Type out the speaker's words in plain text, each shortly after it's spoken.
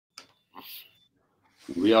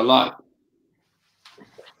We are live.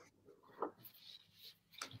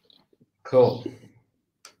 Cool.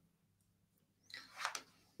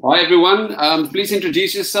 Hi, everyone. Please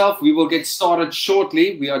introduce yourself. We will get started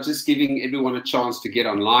shortly. We are just giving everyone a chance to get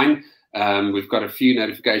online. We've got a few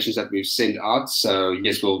notifications that we've sent out. So,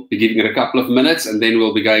 yes, we'll be giving it a couple of minutes, and then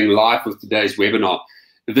we'll be going live with today's webinar.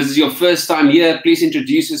 If this is your first time here, please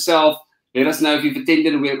introduce yourself. Let us know if you've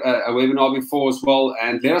attended a webinar before as well,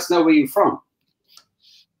 and let us know where you're from.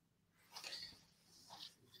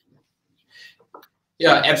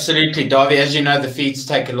 Yeah, absolutely, Davy. As you know, the feeds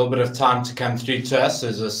take a little bit of time to come through to us.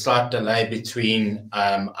 There's a slight delay between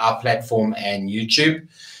our platform and YouTube.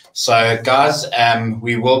 So, guys,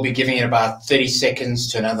 we will be giving it about 30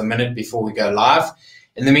 seconds to another minute before we go live.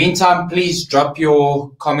 In the meantime, please drop your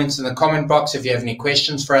comments in the comment box if you have any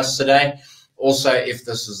questions for us today. Also, if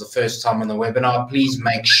this is the first time on the webinar, please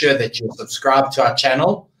make sure that you're subscribed to our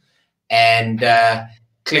channel and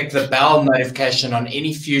click the bell notification on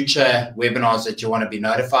any future webinars that you want to be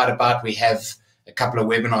notified about. We have a couple of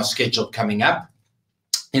webinars scheduled coming up.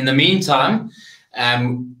 In the meantime,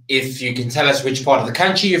 if you can tell us which part of the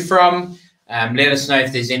country you're from, let us know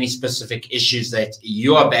if there's any specific issues that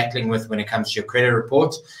you are battling with when it comes to your credit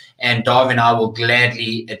report, and Davy and I will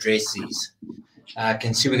gladly address these. I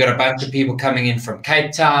can see we've got a bunch of people coming in from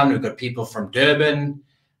Cape Town. We've got people from Durban.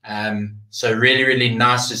 So really, really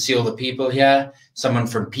nice to see all the people here. Someone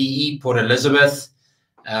from PE, Port Elizabeth.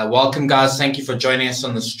 Welcome, guys. Thank you for joining us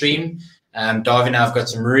on the stream. Davy and I have got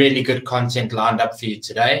some really good content lined up for you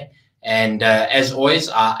today. And as always,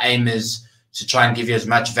 our aim is to try and give you as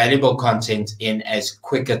much valuable content in as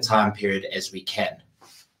quick a time period as we can.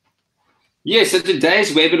 Yes, so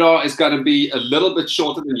today's webinar is going to be a little bit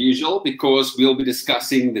shorter than usual because we'll be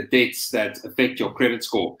discussing the debts that affect your credit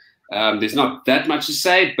score. There's not that much to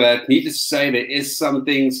say, but needless to say, there is some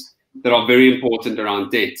things that are very important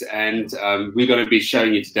around debt, and we're going to be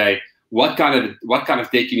showing you today what kind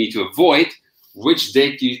of debt you need to avoid, which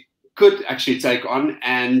debt you could actually take on,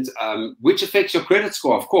 and which affects your credit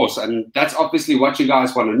score, of course, and that's obviously what you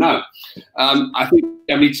guys want to know. I think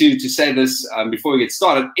I need to say this before we get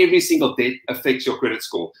started. Every single debt affects your credit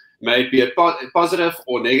score. May it be a positive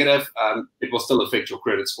or negative, it will still affect your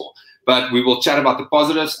credit score. But we will chat about the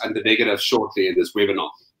positives and the negatives shortly in this webinar.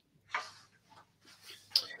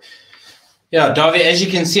 Yeah, Davy, as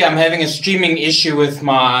you can see, I'm having a streaming issue with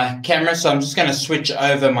my camera, so I'm just going to switch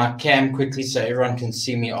over my cam quickly so everyone can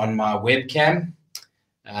see me on my webcam.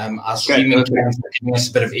 Our streaming cam is giving us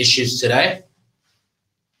a bit of issues today.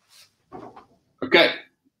 Okay.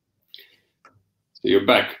 So you're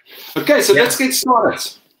back. Okay, so let's get started.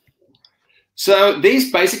 So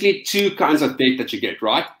there's basically two kinds of debt that you get,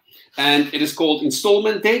 right? And it is called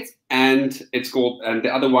installment debt, and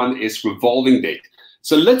the other one is revolving debt.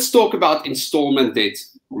 So let's talk about installment debt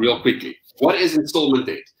real quickly. What is installment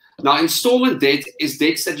debt? Now, installment debt is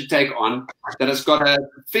debts that you take on that has got a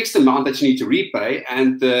fixed amount that you need to repay,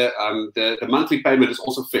 and the monthly payment is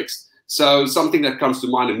also fixed. So something that comes to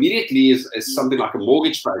mind immediately is something like a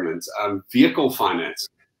mortgage payment, vehicle finance,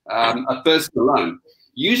 a personal loan.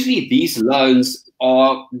 Usually these loans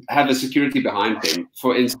have a security behind them.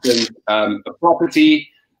 For instance, a property,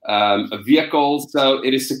 a vehicle, so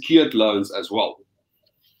it is secured loans as well.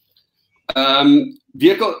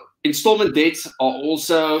 Vehicle installment debts are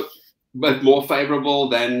also a bit more favorable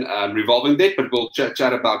than revolving debt, but we'll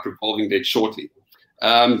chat about revolving debt shortly.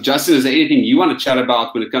 Justin, is there anything you want to chat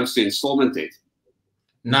about when it comes to installment debt?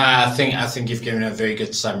 No, I think you've given a very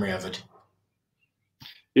good summary of it.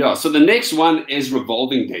 Yeah, so the next one is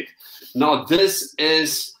revolving debt. Now, this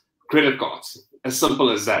is credit cards, as simple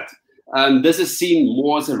as that. This is seen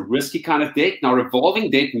more as a risky kind of debt. Now, revolving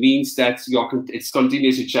debt means that it's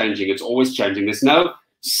continuously changing. It's always changing. There's no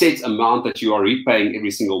set amount that you are repaying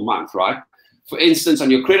every single month, right? For instance, on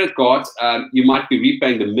your credit card, you might be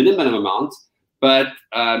repaying the minimum amount, but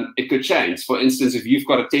it could change. For instance, if you've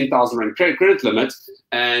got a 10,000 Rand credit limit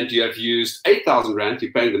and you have used 8,000 Rand,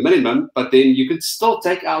 you're paying the minimum, but then you can still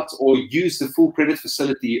take out or use the full credit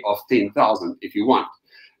facility of 10,000 if you want.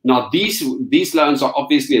 Now, these loans are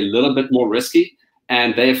obviously a little bit more risky,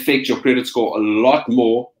 and they affect your credit score a lot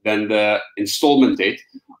more than the installment debt,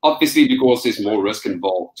 obviously because there's more risk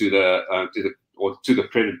involved to the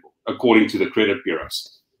credit, according to the credit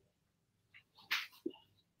bureaus.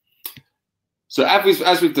 So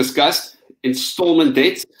as we've discussed, installment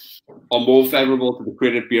debts are more favorable to the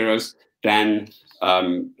credit bureaus than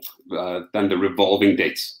the revolving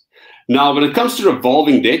debts. Now, when it comes to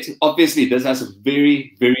revolving debt, obviously this has a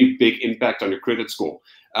very, very big impact on your credit score.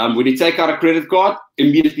 When you take out a credit card,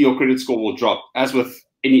 immediately your credit score will drop, as with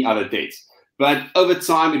any other debt. but over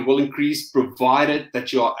time it will increase, provided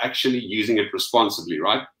that you are actually using it responsibly,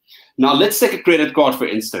 right? Now, let's take a credit card, for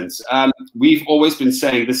instance. We've always been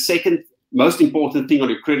saying the second most important thing on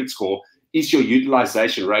your credit score is your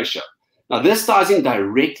utilization ratio. Now, this ties in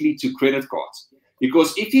directly to credit cards,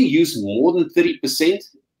 because if you use more than 30%,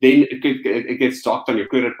 then it gets docked on your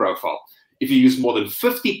credit profile. If you use more than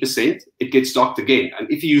 50%, it gets docked again.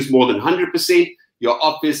 And if you use more than 100%, you're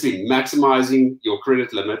obviously maximizing your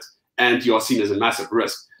credit limit and you're seen as a massive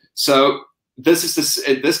risk. So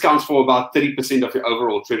this counts for about 30% of your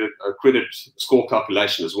overall credit score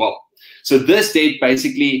calculation as well. So this debt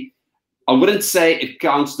basically, I wouldn't say it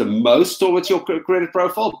counts the most towards your credit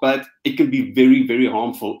profile, but it can be very, very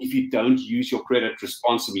harmful if you don't use your credit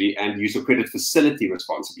responsibly and use your credit facility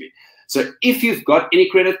responsibly. So if you've got any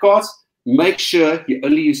credit cards, make sure you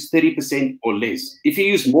only use 30% or less. If you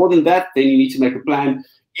use more than that, then you need to make a plan,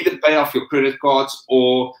 either pay off your credit cards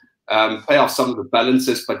or pay off some of the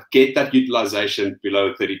balances, but get that utilization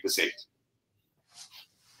below 30%.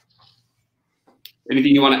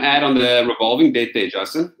 Anything you want to add on the revolving debt there,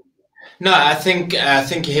 Justin? No, I think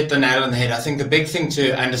you hit the nail on the head. I think the big thing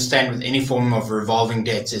to understand with any form of revolving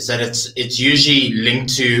debt is that it's usually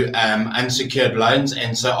linked to unsecured loans,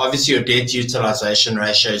 and so obviously your debt utilization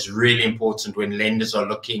ratio is really important when lenders are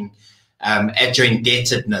looking at your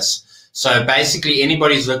indebtedness. So basically,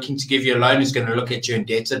 anybody who's looking to give you a loan is going to look at your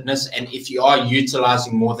indebtedness, and if you are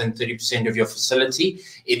utilizing more than 30% of your facility,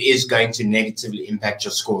 it is going to negatively impact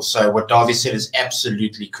your score. So what Davy said is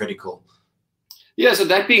absolutely critical. Yeah, so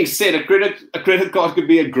that being said, a credit card could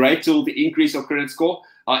be a great tool to increase your credit score.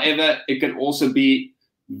 However, it can also be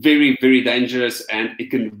very, very dangerous, and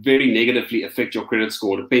it can very negatively affect your credit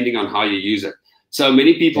score depending on how you use it. So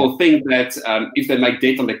many people think that if they make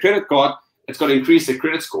debt on their credit card, it's going to increase their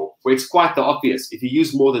credit score, where it's quite the obvious. If you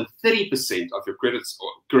use more than 30% of your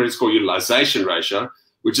credit score utilization ratio,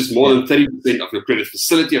 which is more than 30% of your credit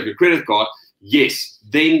facility of your credit card, yes,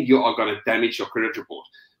 then you are going to damage your credit report.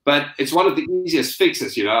 But it's one of the easiest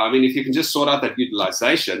fixes, you know. I mean, if you can just sort out that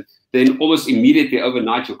utilization, then almost immediately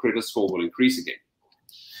overnight your credit score will increase again.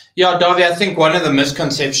 Yeah, Davy, I think one of the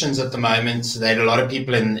misconceptions at the moment that a lot of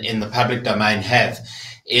people in the public domain have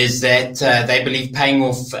is that they believe paying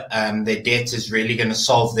off their debt is really going to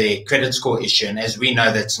solve their credit score issue. And as we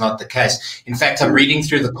know, that's not the case. In fact, I'm reading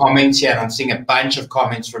through the comments here and I'm seeing a bunch of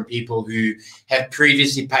comments from people who have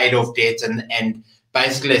previously paid off debt and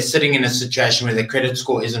basically they're sitting in a situation where their credit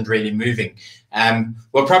score isn't really moving.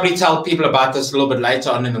 We'll probably tell people about this a little bit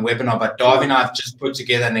later on in the webinar, but Davy and I have just put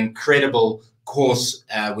together an incredible course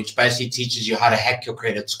which basically teaches you how to hack your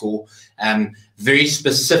credit score, very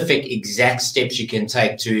specific exact steps you can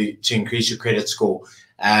take to increase your credit score.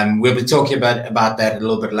 We'll be talking about that a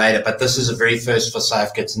little bit later, but this is a very first for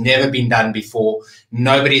Safeco. It's never been done before.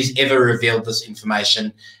 Nobody's ever revealed this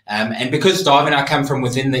information. And because Davy and I come from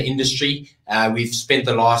within the industry, we've spent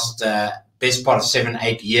the last best part of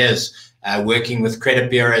 7-8 years working with credit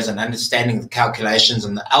bureaus and understanding the calculations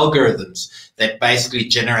and the algorithms that basically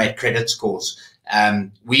generate credit scores.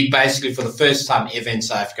 We basically, for the first time ever in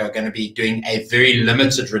Safeco, are going to be doing a very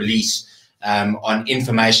limited release on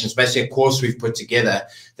information. It's basically a course we've put together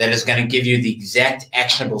that is going to give you the exact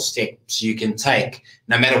actionable steps you can take,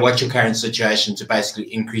 no matter what your current situation, to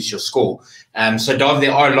basically increase your score. So, Dav,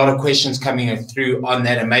 there are a lot of questions coming through on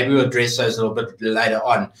that, and maybe we'll address those a little bit later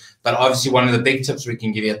on. But obviously, one of the big tips we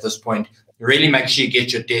can give you at this point, really make sure you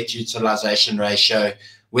get your debt utilization ratio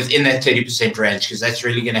within that 30% range, because that's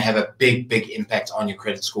really going to have a big, big impact on your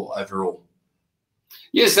credit score overall.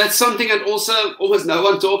 Yes, that's something that also almost no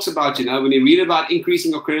one talks about. You know, when you read about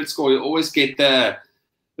increasing your credit score, you always get the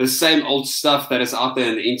same old stuff that is out there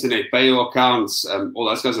on the internet, pay your accounts, all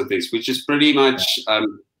those kinds of things, which is pretty much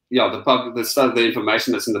the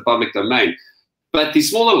information that's in the public domain. But the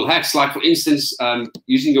small little hacks, like for instance,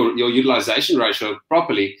 using your utilization ratio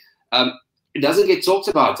properly, it doesn't get talked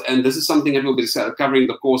about, and this is something that we'll be covering in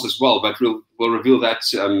the course as well. But we'll reveal that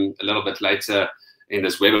a little bit later in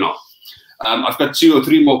this webinar. I've got 2 or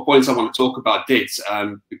 3 more points I want to talk about debt,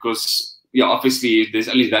 because obviously there's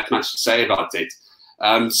only that much to say about debt.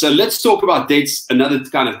 So let's talk about debts, another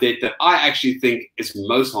kind of debt that I actually think is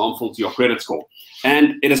most harmful to your credit score,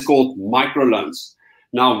 and it is called microloans.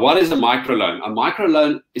 Now, what is a microloan? A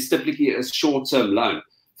microloan is typically a short-term loan.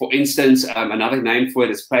 For instance, another name for it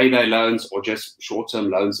is payday loans, or just short-term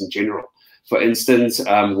loans in general. For instance,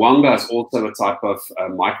 Wanga is also a type of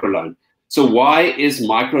microloan. So why is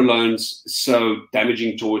microloans so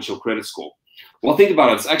damaging towards your credit score? Well, think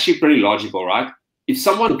about it. It's actually pretty logical, right? If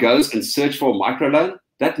someone goes and searches for a microloan,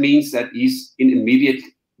 that means that he's in immediate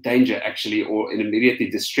danger, actually, or in immediately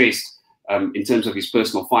distressed in terms of his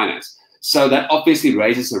personal finance. So that obviously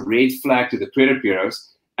raises a red flag to the credit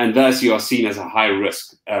bureaus, and thus you are seen as a high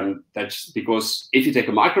risk. That's because if you take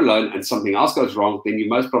a microloan and something else goes wrong, then you're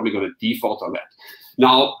most probably going to default on that.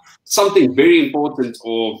 Now, something very important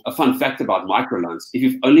or a fun fact about microloans, if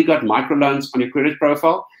you've only got microloans on your credit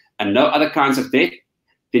profile and no other kinds of debt,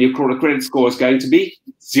 then your credit score is going to be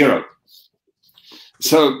 0.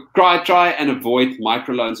 So try and avoid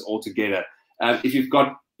microloans altogether. If you've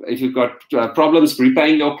got problems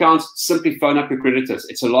repaying your accounts, simply phone up your creditors.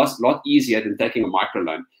 It's a lot easier than taking a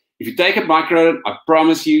microloan. If you take a microloan, I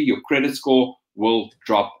promise you, your credit score will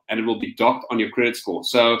drop, and it will be docked on your credit score,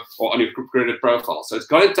 or on your credit profile. So it's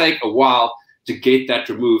going to take a while to get that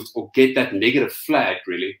removed, or get that negative flag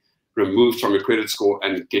really removed from your credit score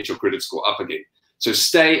and get your credit score up again. So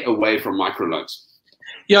stay away from microloans.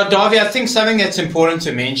 Yeah, Davy, I think something that's important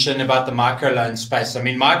to mention about the microloan space. I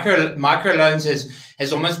mean, microloans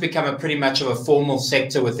has almost become a pretty much of a formal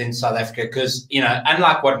sector within South Africa because, you know,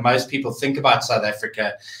 unlike what most people think about South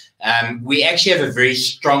Africa, we actually have a very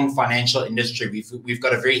strong financial industry. We've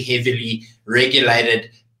got a very heavily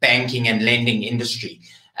regulated banking and lending industry.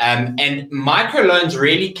 And microloans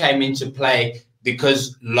really came into play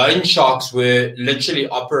because loan sharks were literally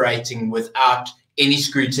operating without any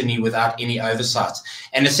scrutiny, without any oversight.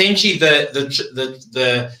 And essentially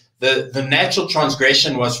the natural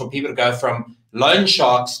transgression was for people to go from loan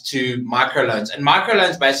sharks to microloans, and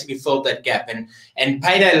microloans basically filled that gap. And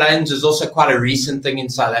payday loans is also quite a recent thing in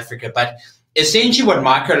South Africa, but essentially what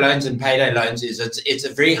microloans and payday loans is, it's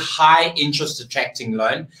a very high interest attracting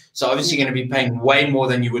loan. So obviously you're going to be paying way more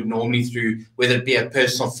than you would normally through, whether it be a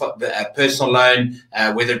personal loan,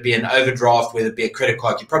 whether it be an overdraft, whether it be a credit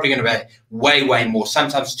card. You're probably going to pay way more,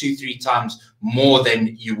 sometimes 2-3 times more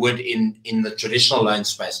than you would in the traditional loan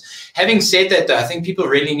space. Having said that, though, I think people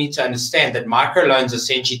really need to understand that microloans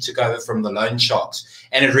essentially took over from the loan sharks,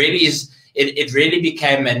 and it really is. It really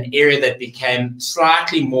became an area that became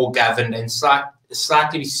slightly more governed and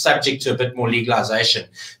slightly subject to a bit more legalization.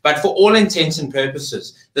 But for all intents and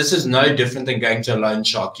purposes, this is no different than going to a loan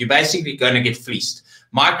shark. You're basically going to get fleeced.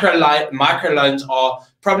 Microloans are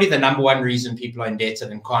probably the #1 reason people are indebted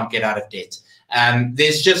and can't get out of debt.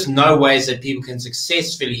 There's just no ways that people can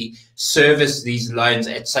successfully service these loans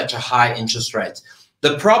at such a high interest rate.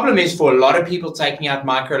 The problem is for a lot of people taking out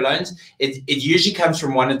microloans, it usually comes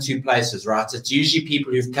from 1 or 2 places, right? It's usually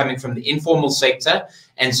people who're coming from the informal sector.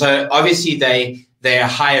 And so obviously they're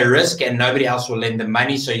higher risk and nobody else will lend them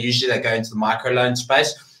money. So usually they go into the microloan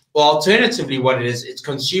space. Or alternatively, what it is, it's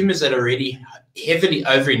consumers that are already heavily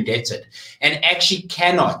over indebted and actually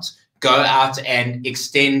cannot go out and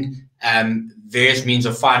extend various means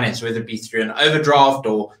of finance, whether it be through an overdraft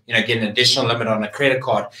or, you know, get an additional limit on a credit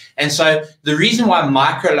card. And so the reason why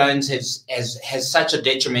microloans has such a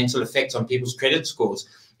detrimental effect on people's credit scores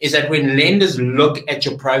is that when lenders look at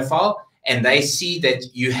your profile and they see that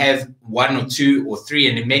you have 1 or 2 or 3,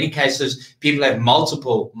 and in many cases people have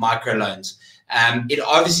multiple microloans, it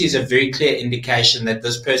obviously is a very clear indication that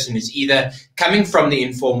this person is either coming from the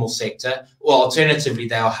informal sector or alternatively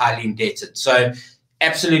they are highly indebted. So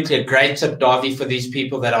absolutely a great tip, Davy, for these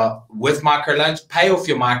people that are with microloans. Pay off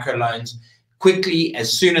your microloans quickly,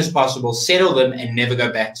 as soon as possible, settle them and never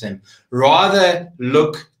go back to them. Rather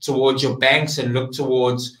look towards your banks and look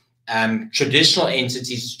towards traditional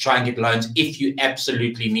entities to try and get loans if you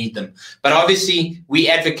absolutely need them. But obviously we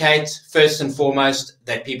advocate first and foremost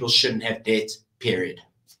that people shouldn't have debt, period.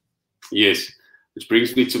 Yes, which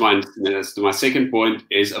brings me to my second point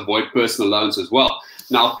is avoid personal loans as well.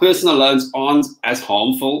 Now, personal loans aren't as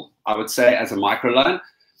harmful, I would say, as a microloan,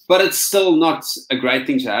 but it's still not a great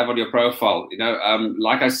thing to have on your profile. You know,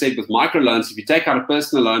 like I said, with microloans, if you take out a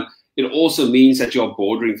personal loan, it also means that you're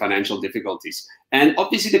bordering financial difficulties. And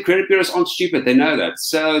obviously the credit bureaus aren't stupid, they know that.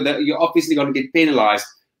 So that you're obviously going to get penalized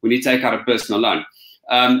when you take out a personal loan.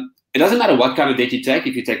 It doesn't matter what kind of debt you take.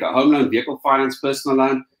 If you take a home loan, vehicle finance, personal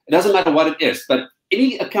loan, it doesn't matter what it is. But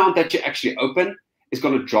any account that you actually open is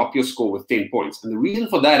going to drop your score with 10 points. And the reason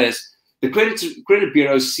for that is the credit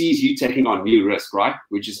bureau sees you taking on new risk, right?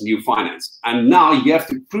 Which is new finance. And now you have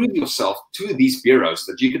to prove yourself to these bureaus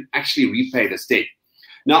that you can actually repay this debt.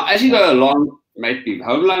 Now, as you go along, maybe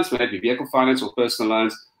home loans, maybe vehicle finance or personal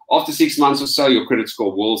loans, after 6 months or so, your credit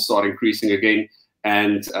score will start increasing again.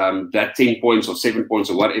 And that 10 points or 7 points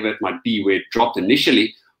or whatever it might be where it dropped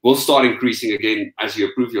initially will start increasing again as you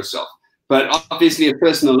approve yourself. But obviously a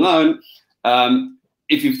personal loan,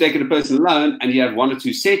 if you've taken a personal loan and you have 1 or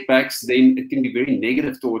 2 setbacks, then it can be very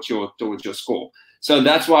negative towards your score. So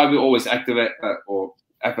that's why we always advocate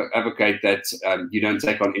that you don't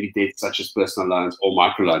take on any debt such as personal loans or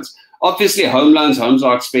microloans. Obviously, homes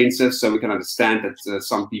are expensive, so we can understand that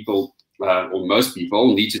some people or most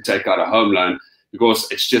people need to take out a home loan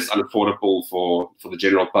because it's just unaffordable for the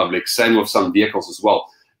general public. Same with some vehicles as well.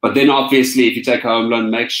 But then obviously, if you take a home loan,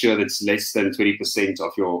 make sure that it's less than 20%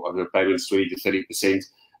 of your payments, 20 to 30%.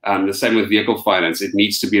 The same with vehicle finance. It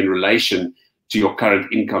needs to be in relation to your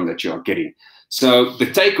current income that you are getting. So the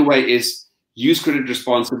takeaway is use credit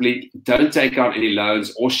responsibly. Don't take out any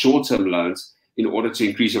loans or short-term loans in order to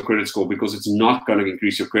increase your credit score, because it's not going to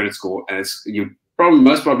increase your credit score, and you're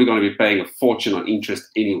most probably going to be paying a fortune on interest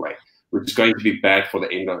anyway, which is going to be bad for the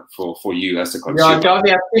end for you as a consumer. Yeah,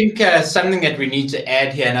 Darby, I think something that we need to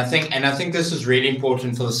add here, and I think this is really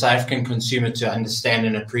important for the South African consumer to understand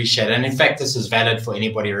and appreciate, and in fact, this is valid for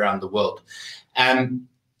anybody around the world.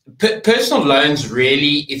 Personal loans,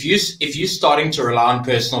 really, if you're starting to rely on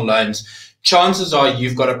personal loans, chances are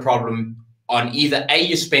you've got a problem on either A,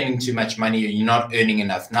 you're spending too much money, or you're not earning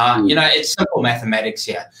enough. Now, you know, it's simple mathematics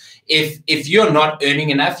here. If you're not earning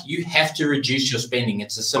enough, you have to reduce your spending.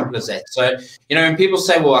 It's as simple as that. So, you know, when people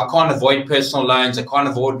say, well, I can't avoid personal loans, I can't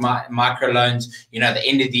avoid micro loans, you know, the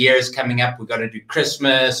end of the year is coming up, we've got to do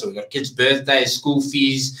Christmas, or we've got kids' birthdays, school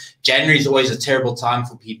fees. January is always a terrible time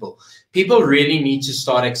for people. People really need to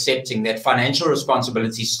start accepting that financial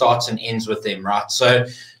responsibility starts and ends with them, right? So,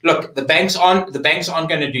 look, the banks aren't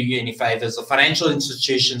going to do you any favors. The financial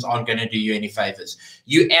institutions aren't going to do you any favors.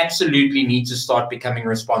 You absolutely need to start becoming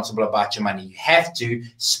responsible about your money. You have to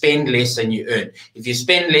spend less than you earn. If you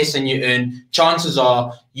spend less than you earn, chances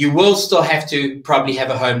are you will still have to probably have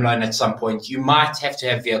a home loan at some point. You might have to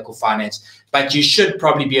have vehicle finance, but you should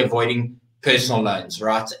probably be avoiding personal loans,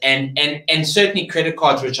 right? And certainly credit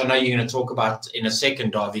cards, which I know you're going to talk about in a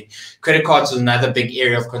second, Darby. Credit cards is another big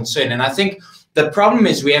area of concern. And I think the problem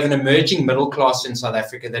is we have an emerging middle class in South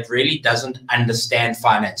Africa that really doesn't understand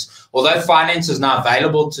finance. Although finance is now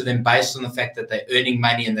available to them based on the fact that they're earning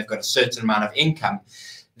money and they've got a certain amount of income,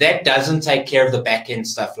 that doesn't take care of the back end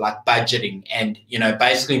stuff like budgeting and, you know,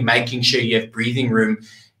 basically making sure you have breathing room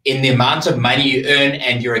in the amount of money you earn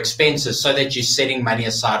and your expenses so that you're setting money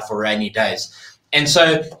aside for rainy days. And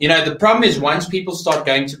so, you know, the problem is once people start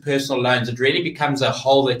going to personal loans, it really becomes a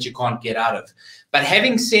hole that you can't get out of. But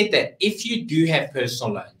having said that, if you do have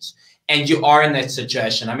personal loans and you are in that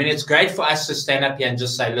situation, I mean, it's great for us to stand up here and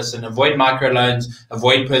just say, listen, avoid microloans,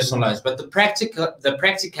 avoid personal loans. But the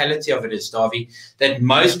practicality of it is, Darby, that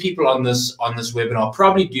most people on this webinar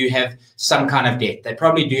probably do have some kind of debt. They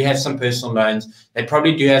probably do have some personal loans. They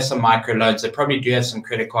probably do have some microloans. They probably do have some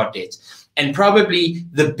credit card debts. And probably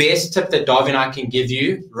the best tip that Darby and I can give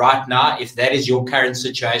you right now, if that is your current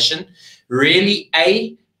situation, really,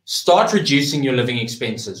 start reducing your living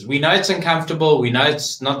expenses. We know it's uncomfortable. We know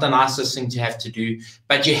it's not the nicest thing to have to do,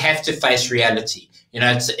 but you have to face reality. You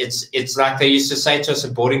know, it's like they used to say to us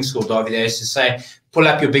at boarding school, Darby. They used to say, pull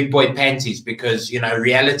up your big boy panties, because, you know,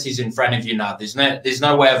 reality's in front of you now. There's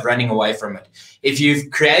no way of running away from it. If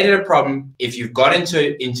you've created a problem, if you've got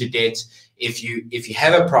into debt, if you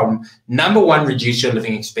have a problem, number one, reduce your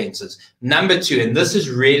living expenses. Number two, and this is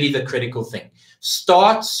really the critical thing,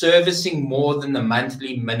 start servicing more than the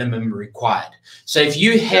monthly minimum required. So if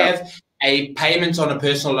you have a payment on a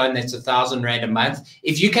personal loan that's 1,000 Rand a month,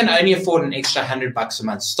 if you can only afford an extra $100 a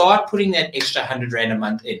month, start putting that extra 100 Rand a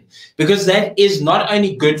month in, because that is not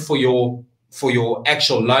only good for your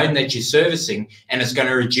actual loan that you're servicing, and it's going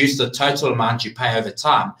to reduce the total amount you pay over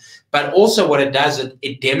time, but also what it does,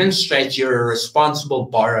 it demonstrates you're a responsible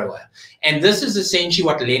borrower. And this is essentially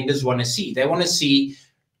what lenders want to see. They want to see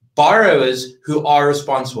borrowers who are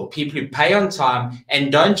responsible, people who pay on time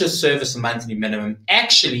and don't just service a monthly minimum,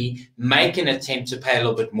 actually make an attempt to pay a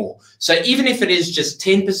little bit more. So even if it is just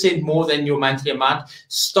 10% more than your monthly amount,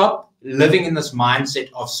 stop living in this mindset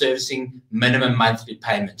of servicing minimum monthly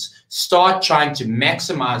payments. Start trying to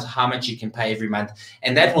maximize how much you can pay every month.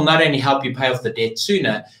 And that will not only help you pay off the debt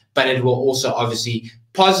sooner, but it will also obviously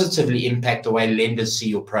positively impact the way lenders see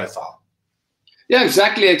your profile. Yeah,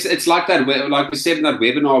 exactly. It's like that. Like we said in that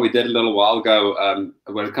webinar we did a little while ago,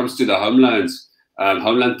 when it comes to the home loans,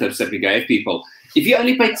 home loan tips that we gave people. If you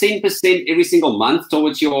only pay 10% every single month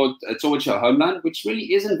towards your home loan, which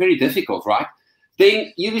really isn't very difficult, right?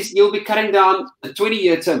 Then you'll be cutting down a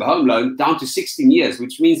 20-year term home loan down to 16 years,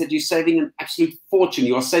 which means that you're saving an absolute fortune.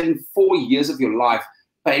 You are saving 4 years of your life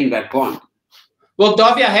paying that bond. Well,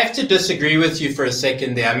 Darby, I have to disagree with you for a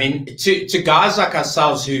second there. I mean, to guys like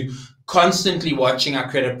ourselves who constantly watching our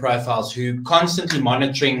credit profiles, who constantly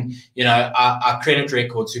monitoring, you know, our credit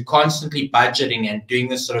records, who constantly budgeting and doing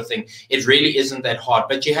this sort of thing, it really isn't that hard.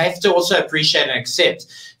 But you have to also appreciate and accept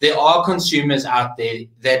there are consumers out there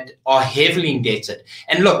that are heavily indebted.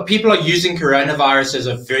 And look, people are using coronavirus as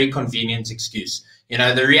a very convenient excuse. You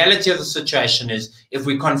know, the reality of the situation is if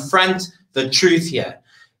we confront the truth here.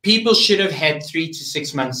 People should have had 3 to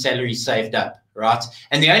 6 months salary saved up, right?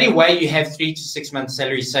 And the only way you have 3 to 6 months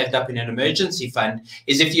salary saved up in an emergency fund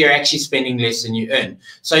is if you're actually spending less than you earn.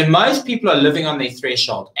 So most people are living on their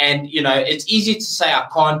threshold. And, you know, it's easy to say, I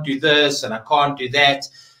can't do this and I can't do that.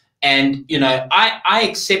 And, you know, I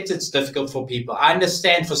accept it's difficult for people. I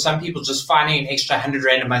understand for some people just finding an extra 100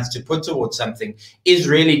 Rand a month to put towards something is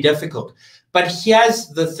really difficult. But here's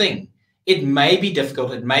the thing. It may be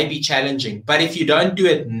difficult, it may be challenging, but if you don't do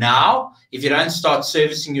it now, if you don't start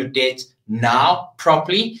servicing your debt now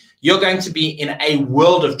properly, you're going to be in a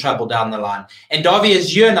world of trouble down the line. And Davi,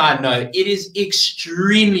 as you and I know, it is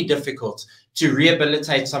extremely difficult to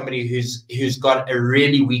rehabilitate somebody who's got a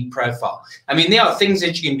really weak profile. I mean, there are things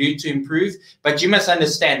that you can do to improve, but you must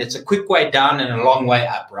understand it's a quick way down and a long way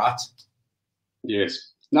up, right? Yes.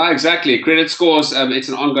 No, exactly. Credit scores, it's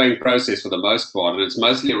an ongoing process for the most part, and it's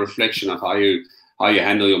mostly a reflection of how you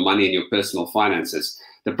handle your money and your personal finances.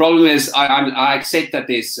 The problem is, I accept that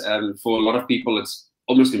there's for a lot of people, it's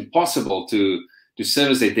almost impossible to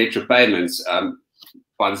service their debt repayments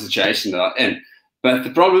by the situation that they're in. But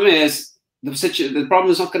the problem is, the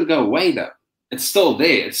problem is not going to go away, though. It's still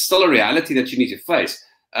there. It's still a reality that you need to face.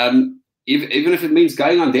 Even if it means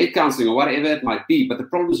going on debt counseling or whatever it might be, but the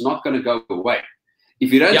problem is not going to go away.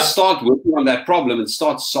 If you don't start working on that problem and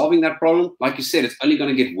start solving that problem, like you said, it's only going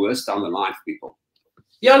to get worse down the line for people.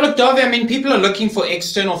 Yeah, look, Davi, I mean, people are looking for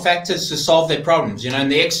external factors to solve their problems, you know,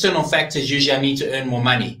 and the external factors usually I need to earn more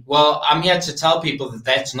money. Well, I'm here to tell people that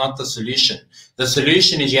that's not the solution. The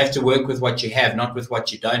solution is you have to work with what you have, not with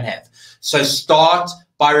what you don't have. So start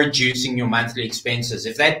by reducing your monthly expenses.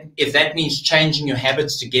 If that means changing your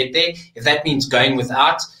habits to get there, if that means going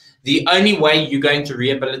without, the only way you're going to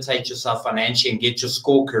rehabilitate yourself financially and get your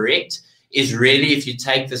score correct is really if you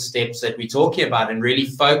take the steps that we're talking about and really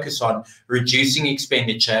focus on reducing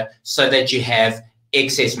expenditure so that you have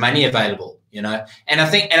excess money available, you know. And I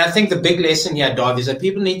think the big lesson here, Davi, is that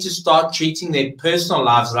people need to start treating their personal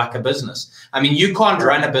lives like a business. I mean, you can't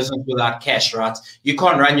run a business without cash, right? You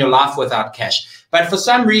can't run your life without cash. But for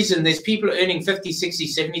some reason, there's people earning 50, 60,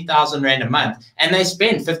 70,000 Rand a month, and they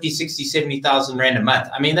spend 50, 60, 70,000 Rand a month.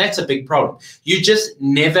 I mean, that's a big problem. You're just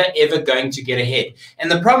never, ever going to get ahead.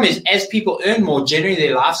 And the problem is, as people earn more, generally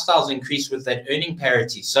their lifestyles increase with that earning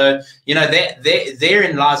parity. So, you know,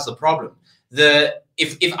 therein lies the problem.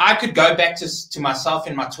 If I could go back to myself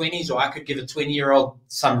in my 20s, or I could give a 20-year-old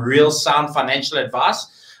some real sound financial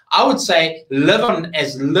advice, I would say live on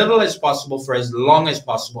as little as possible for as long as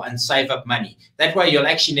possible and save up money. That way you'll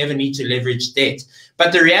actually never need to leverage debt.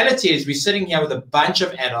 But the reality is we're sitting here with a bunch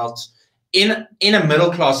of adults in a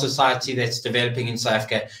middle-class society that's developing in South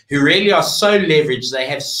Africa who really are so leveraged, they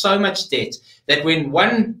have so much debt that when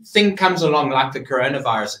one thing comes along like the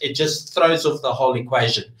coronavirus, it just throws off the whole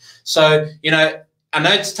equation. So, you know, I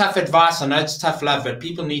know it's tough advice, I know it's tough love, but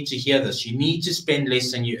people need to hear this. You need to spend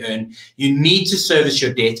less than you earn. You need to service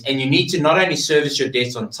your debt, and you need to not only service your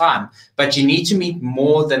debt on time, but you need to meet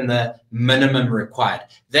more than the minimum required.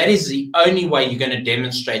 That is the only way you're going to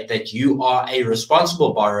demonstrate that you are a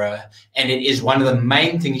responsible borrower, and it is one of the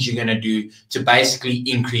main things you're going to do to basically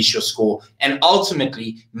increase your score and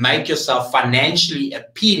ultimately make yourself financially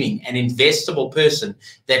appealing and investable person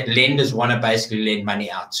that lenders want to basically lend money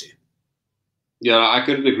out to. Yeah, I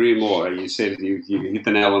couldn't agree more. You said you hit the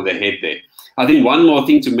nail on the head there. I think one more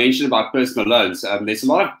thing to mention about personal loans. There's a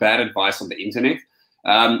lot of bad advice on the internet.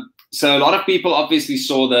 So a lot of people obviously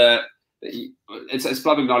saw it's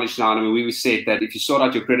public knowledge now. I mean, we said that if you sort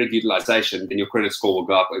out your credit utilization, then your credit score will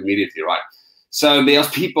go up immediately, right? So there's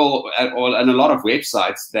people and a lot of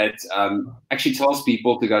websites that actually tells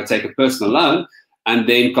people to go take a personal loan and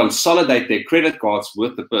then consolidate their credit cards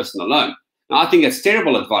with the personal loan. Now, I think that's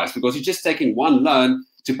terrible advice because you're just taking one loan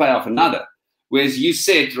to pay off another. Whereas you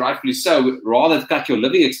said, rightfully so, rather cut your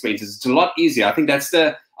living expenses. It's a lot easier. I think that's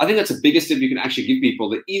the biggest tip you can actually give people.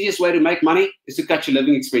 The easiest way to make money is to cut your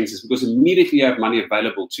living expenses because immediately you have money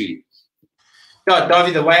available to you. Yeah,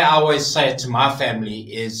 Davi, the way I always say it to my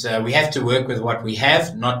family is we have to work with what we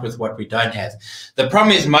have, not with what we don't have. The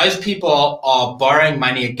problem is most people are borrowing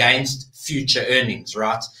money against future earnings,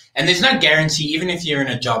 right? And there's no guarantee, even if you're in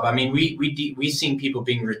a job. I mean, we've seen people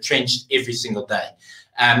being retrenched every single day.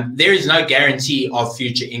 There is no guarantee of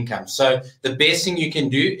future income. So the best thing you can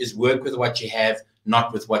do is work with what you have,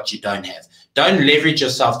 not with what you don't have. Don't leverage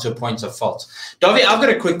yourself to a point of fault. Davi, I've got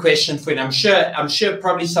a quick question for you. And I'm sure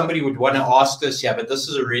probably somebody would want to ask this here, but this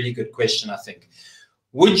is a really good question, I think.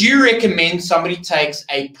 Would you recommend somebody takes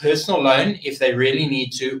a personal loan if they really need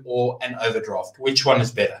to, or an overdraft? Which one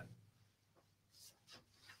is better?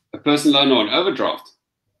 A personal loan or an overdraft?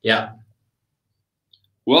 Yeah.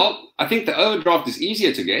 Well, I think the overdraft is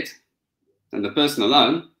easier to get than the personal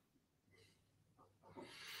loan.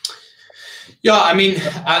 Yeah, I mean,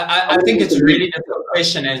 I think it's a really difficult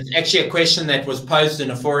question, and it's actually a question that was posed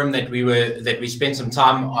in a forum that we spent some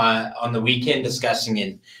time on the weekend discussing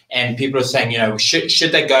in, and people are saying, you know,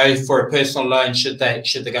 should they go for a personal loan? Should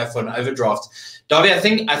they go for an overdraft? Davy,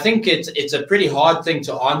 I think it's a pretty hard thing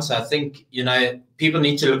to answer. I think, you know, people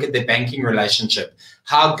need to look at their banking relationship.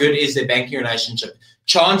 How good is their banking relationship?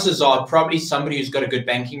 Chances are probably somebody who's got a good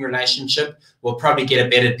banking relationship will probably get a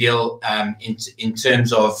better deal in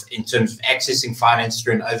terms of accessing finance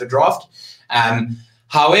through an overdraft.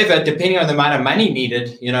 However, depending on the amount of money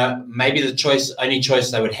needed, you know, maybe the only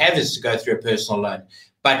choice they would have is to go through a personal loan.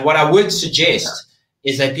 But what I would suggest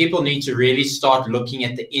is that people need to really start looking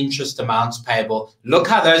at the interest amounts payable. Look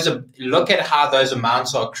at how those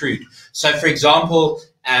amounts are accrued. So, for example,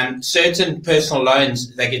 certain personal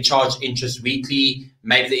loans, they get charged interest weekly.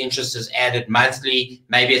 Maybe the interest is added monthly.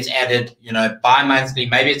 Maybe it's added, you know, bi-monthly.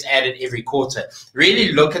 Maybe it's added every quarter.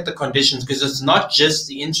 Really look at the conditions, because it's not just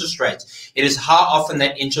the interest rate. It is how often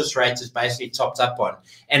that interest rate is basically topped up on.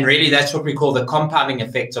 And really, that's what we call the compounding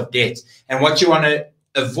effect of debt. And what you want to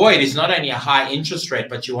avoid is not only a high interest rate,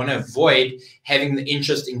 but you want to avoid having the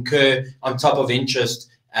interest incur on top of interest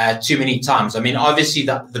too many times. I mean, obviously,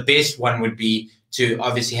 the best one would be to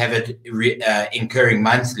obviously have it incurring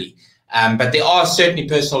monthly. But there are certainly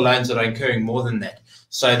personal loans that are incurring more than that.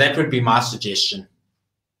 So that would be my suggestion.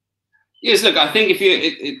 Yes, look, I think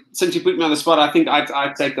since you put me on the spot, I think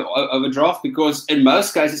I'd take the overdraft, because in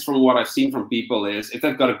most cases, from what I've seen from people, is if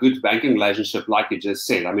they've got a good banking relationship, like you just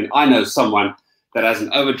said. I mean, I know someone that has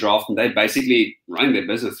an overdraft and they basically run their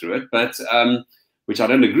business through it, but which I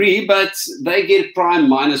don't agree, but they get prime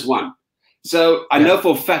 -1. So I know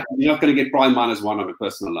for a fact you're not going to get prime -1 on a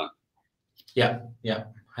personal loan. Yeah,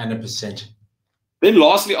 100%. Then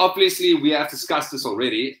lastly, obviously, we have discussed this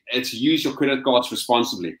already. It's use your credit cards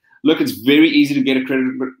responsibly. Look, it's very easy to get a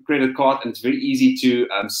credit card, and it's very easy to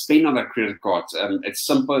spend on that credit card. It's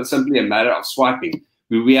simply a matter of swiping.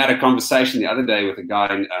 We had a conversation the other day with a guy,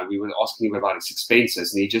 and we were asking him about his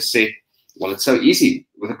expenses, and he just said, well, it's so easy.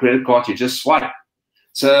 With a credit card, you just swipe.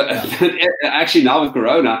 So actually now with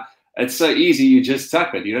Corona, it's so easy, you just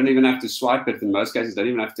tap it. You don't even have to swipe it. In most cases, you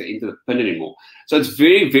don't even have to enter the PIN anymore. So it's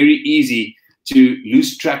very, very easy to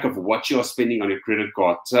lose track of what you're spending on your credit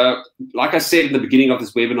card. So like I said in the beginning of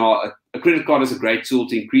this webinar, a credit card is a great tool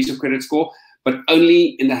to increase your credit score, but only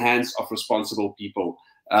in the hands of responsible people.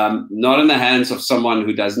 Not in the hands of someone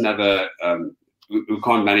who doesn't have who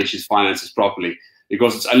can't manage his finances properly,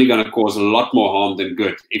 because it's only going to cause a lot more harm than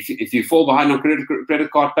good. If you fall behind on credit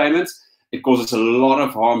card payments, it causes a lot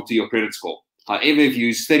of harm to your credit score. However, if you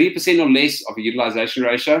use 30% or less of a utilization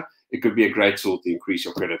ratio, it could be a great tool to increase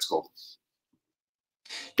your credit score.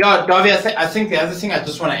 Yeah, Davy, I think the other thing I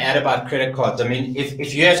just want to add about credit cards, I mean,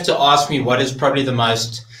 if you have to ask me what is probably the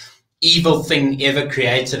most evil thing ever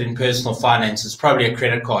created in personal finance, it's probably a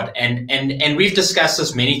credit card. And we've discussed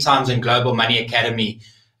this many times in Global Money Academy,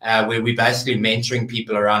 where we're basically mentoring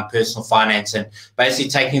people around personal finance and basically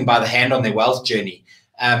taking them by the hand on their wealth journey.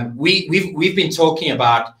 We've been talking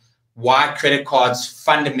about why credit cards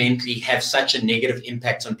fundamentally have such a negative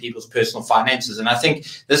impact on people's personal finances. And I think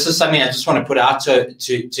this is something I just want to put out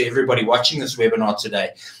to everybody watching this webinar today.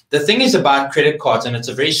 The thing is about credit cards, and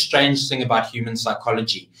it's a very strange thing about human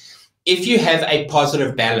psychology. If you have a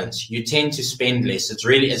positive balance, you tend to spend less. It's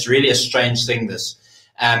really a strange thing, this,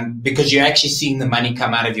 because you're actually seeing the money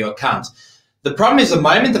come out of your account. The problem is the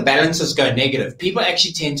moment the balances go negative, people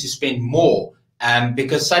actually tend to spend more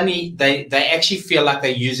because suddenly they actually feel like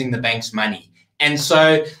they're using the bank's money. And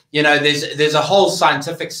so, you know, there's a whole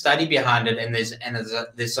scientific study behind it, and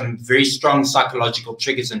there's some very strong psychological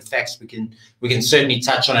triggers and facts we can certainly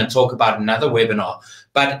touch on and talk about in another webinar.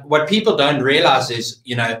 But what people don't realize is,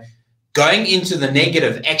 you know, going into the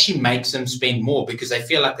negative actually makes them spend more because they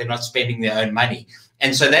feel like they're not spending their own money.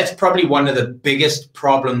 And so that's probably one of the biggest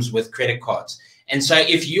problems with credit cards. And so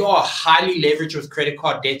if you are highly leveraged with credit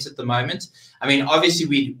card debts at the moment, I mean, obviously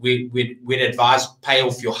we'd advise pay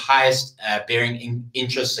off your highest bearing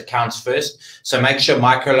interest accounts first. So make sure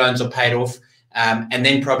microloans are paid off, and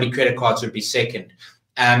then probably credit cards would be second.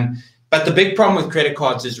 But the big problem with credit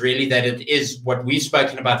cards is really that it is what we've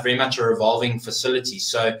spoken about, very much a revolving facility.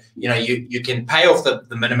 So, you know, you can pay off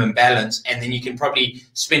the minimum balance, and then you can probably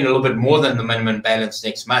spend a little bit more than the minimum balance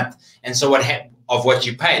next month. And so what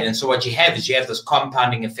you paid. And so what you have is you have this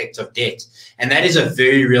compounding effect of debt. And that is a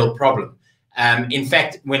very real problem. In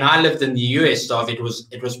fact, when I lived in the US, David,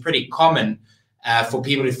 it was pretty common for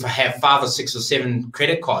people to have 5 or 6 or 7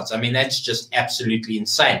 credit cards. I mean, that's just absolutely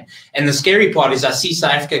insane. And the scary part is I see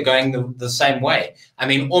South Africa going the same way. I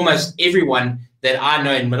mean, almost everyone that I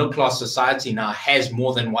know in middle-class society now has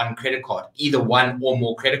more than 1 credit card, either 1 or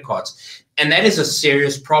more credit cards. And that is a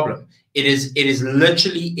serious problem. It is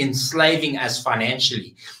literally enslaving us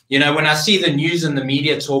financially. You know, when I see the news and the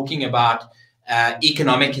media talking about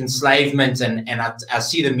economic enslavement, and I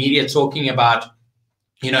see the media talking about,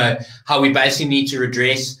 you know, how we basically need to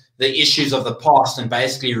redress the issues of the past and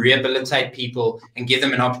basically rehabilitate people and give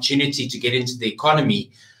them an opportunity to get into the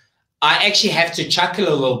economy, I actually have to chuckle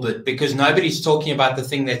a little bit, because nobody's talking about the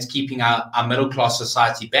thing that's keeping our middle-class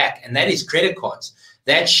society back, and that is credit cards.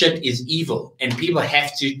 That shit is evil, and people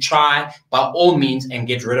have to try by all means and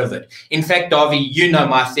get rid of it. In fact, Davi, you know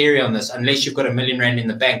my theory on this. Unless you've got R1 million in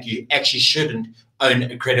the bank, you actually shouldn't own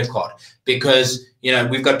a credit card, because, you know,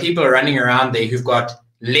 we've got people running around there who've got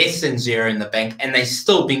less than 0 in the bank, and they're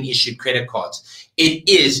still being issued credit cards. It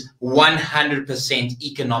is 100%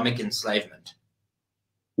 economic enslavement.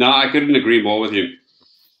 No, I couldn't agree more with you.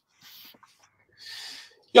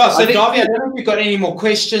 Yeah, so Davi, I don't know if you've got any more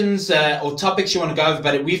questions or topics you want to go over,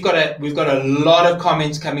 but we've got a lot of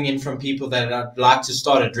comments coming in from people that I'd like to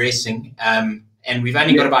start addressing, and we've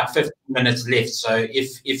only got about 15 minutes left. So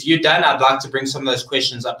if you're done, I'd like to bring some of those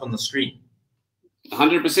questions up on the screen.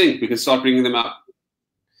 100%, we can start bringing them up.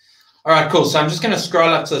 All right, cool. So I'm just going to scroll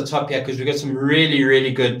up to the top here, because we've got some really,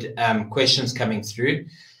 really good questions coming through.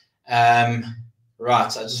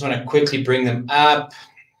 Right, so I just want to quickly bring them up.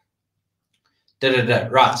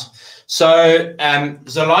 Right. So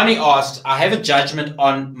Zolani asked, I have a judgment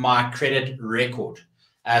on my credit record,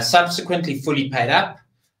 subsequently fully paid up.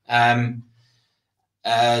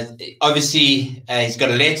 Obviously, he's got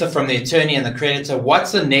a letter from the attorney and the creditor.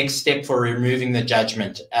 What's the next step for removing the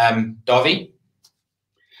judgment? Davi?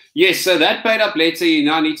 Yes, so that paid up letter you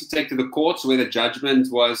now need to take to the courts where the judgment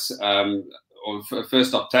was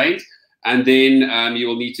first obtained. And then you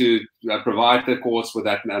will need to provide the courts with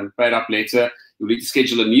that paid up letter. You'll need to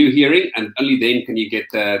schedule a new hearing, and only then can you get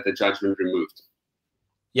the judgment removed.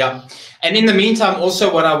 Yeah. And in the meantime,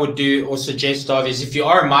 also what I would do or suggest, Davi, is if you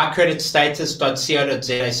are a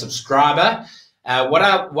mycreditstatus.co.za subscriber, what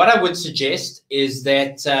I would suggest is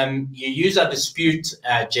that you use our dispute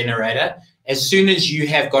generator. As soon as you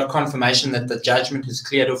have got confirmation that the judgment is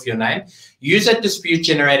cleared off your name, use that dispute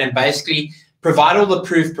generator and basically provide all the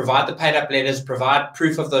proof, provide the paid up letters, provide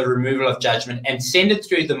proof of the removal of judgment, and send it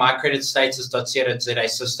through the mycreditstatus.co.za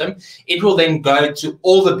system. It will then go to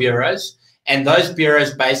all the bureaus, and those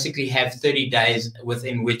bureaus basically have 30 days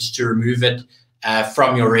within which to remove it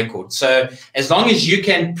from your record. So as long as you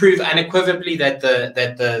can prove unequivocally that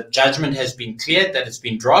the judgment has been cleared, that it's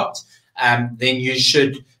been dropped, then you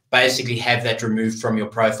should basically have that removed from your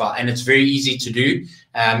profile. And it's very easy to do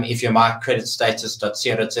if you're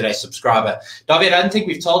mycreditstatus.co.za subscriber. David, I don't think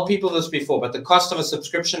we've told people this before, but the cost of a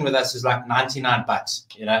subscription with us is like 99 bucks,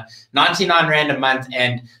 you know, 99 Rand a month.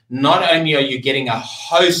 And not only are you getting a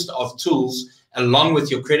host of tools along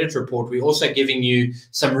with your credit report, we're also giving you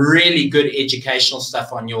some really good educational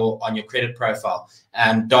stuff on your credit profile.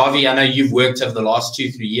 Davi, I know you've worked over the last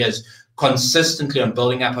 2-3 years consistently on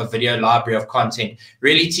building up a video library of content,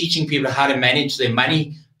 really teaching people how to manage their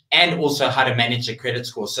money and also how to manage their credit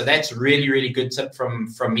score. So that's really, really good tip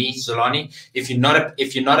from me, Zolani. If you're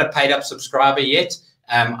not a paid up subscriber yet,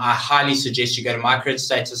 I highly suggest you go to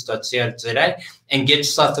mycreditstatus.co.za and get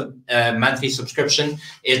yourself a monthly subscription.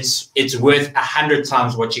 It's worth 100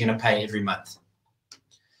 times what you're going to pay every month.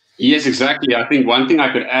 Yes, exactly. I think one thing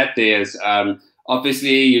I could add there is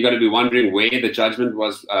obviously you're going to be wondering where the judgment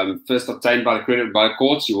was first obtained by the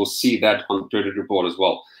courts. You will see that on the credit report as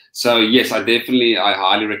well. So yes, I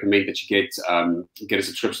highly recommend that you get a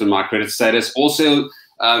subscription to My Credit Status. Also,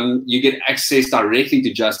 you get access directly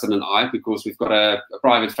to Justin and I, because we've got a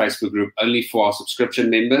private Facebook group only for our subscription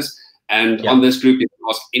members. And on this group, you can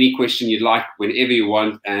ask any question you'd like whenever you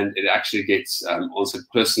want, and it actually gets answered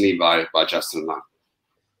personally by Justin and I.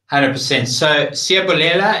 100%. So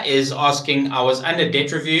Siabulela is asking, I was under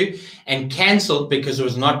debt review and cancelled because it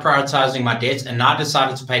was not prioritizing my debts, and now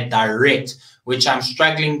decided to pay direct, which I'm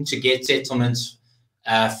struggling to get settlements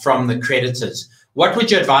from the creditors. What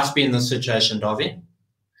would your advice be in this situation, Davi?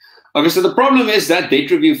 Okay, so the problem is that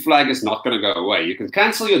debt review flag is not going to go away. You can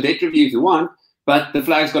cancel your debt review if you want, but the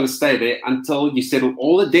flag is going to stay there until you settle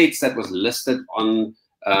all the debts that was listed on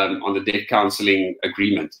the debt counseling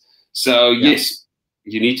agreement. So yes,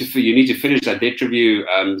 you need to finish that debt review,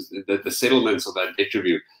 the settlements of that debt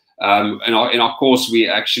review. In our course, we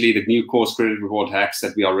actually, the new course, Credit Report Hacks,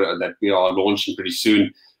 that we are launching pretty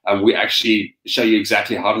soon, We actually show you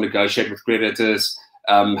exactly how to negotiate with creditors,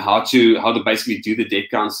 how to basically do the debt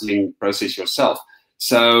counseling process yourself.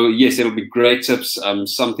 So yes, it'll be great tips,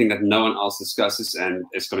 something that no one else discusses, and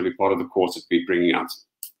it's going to be part of the course that we're bringing out.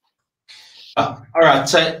 All right,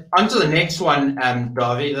 so on to the next one,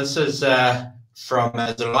 Davi. This is from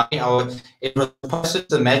Zolani. It was posted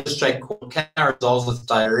to the magistrate court. Can I resolve this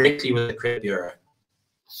directly with the credit bureau?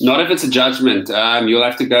 Not if it's a judgment. You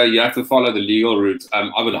have to follow the legal route.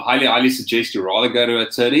 I would highly suggest you rather go to an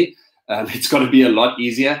attorney. It's going to be a lot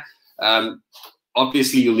easier.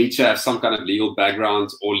 Obviously, you'll need to have some kind of legal background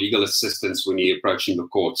or legal assistance when you're approaching the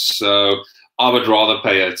courts. So I would rather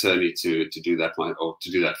pay an attorney to do that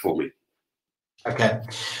for me. Okay.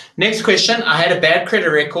 Next question. I had a bad credit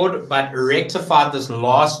record, but rectified this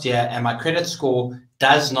last year, and my credit score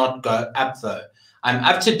does not go up though. I'm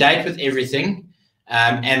up to date with everything,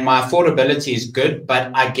 and my affordability is good,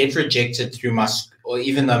 but I get rejected through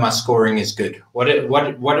even though my scoring is good. What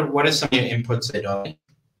are some of your inputs there, Davi?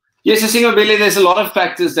 Yes, I think, Billy, there's a lot of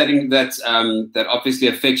factors that obviously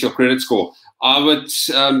affects your credit score.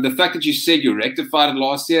 The fact that you said you rectified it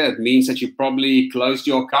last year, it means that you probably closed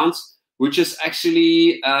your accounts, which is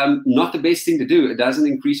actually not the best thing to do. It doesn't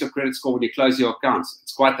increase your credit score when you close your accounts.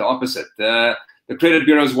 It's quite the opposite. The credit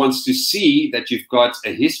bureaus wants to see that you've got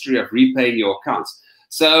a history of repaying your accounts.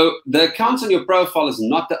 So the accounts on your profile is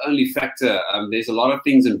not the only factor. There's a lot of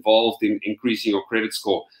things involved in increasing your credit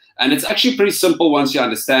score. And it's actually pretty simple once you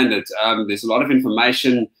understand it. There's a lot of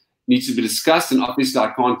information needs to be discussed, and obviously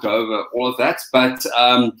I can't go over all of that. But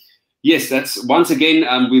yes, that's once again,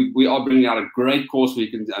 we are bringing out a great course where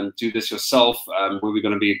you can do this yourself, where we're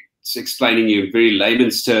going to be explaining you in very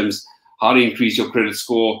layman's terms how to increase your credit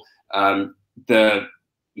score, the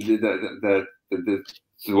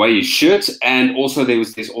way you should, and also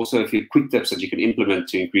there's also a few quick tips that you can implement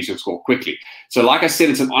to increase your score quickly. So like I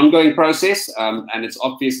said, it's an ongoing process, and it's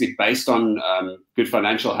obviously based on good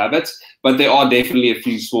financial habits, but there are definitely a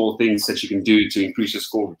few small things that you can do to increase your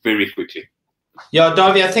score very quickly. Yeah,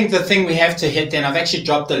 Davi, I think the thing we have to hit then, I've actually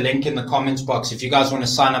dropped the link in the comments box. If you guys want to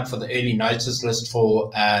sign up for the early notice list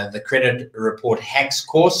for the credit report hacks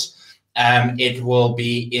course, it will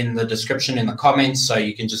be in the description in the comments, so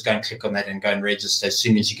you can just go and click on that and go and register as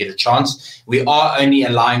soon as you get a chance. We are only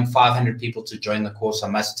allowing 500 people to join the course. I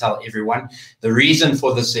must tell everyone. The reason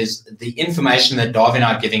for this is the information that Davi and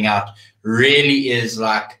I are giving out really is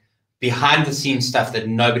like behind the scenes stuff that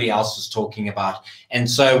nobody else is talking about. And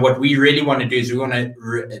so what we really want to do is we want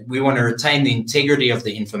to retain the integrity of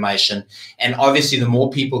the information. And obviously the more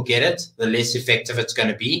people get it, the less effective it's going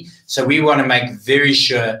to be. So we want to make very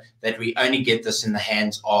sure that we only get this in the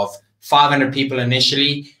hands of 500 people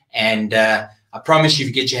initially. And I promise you, if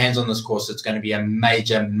you get your hands on this course, it's going to be a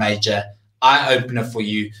major, major eye-opener for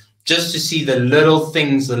you, just to see the little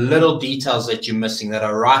things, the little details that you're missing that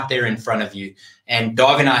are right there in front of you. And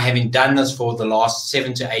Davi and I, having done this for the last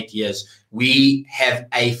 7 to 8 years, we have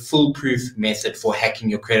a foolproof method for hacking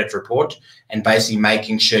your credit report and basically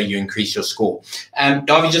making sure you increase your score.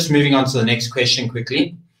 Davi, just moving on to the next question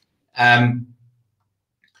quickly.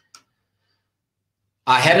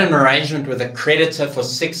 I had an arrangement with a creditor for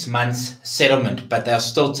 6 months settlement, but they're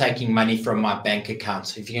still taking money from my bank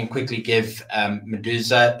account. If you can quickly give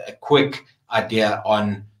Medusa a quick idea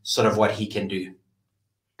on sort of what he can do.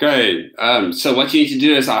 Okay, so what you need to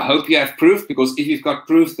do is, I hope you have proof, because if you've got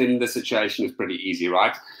proof, then the situation is pretty easy,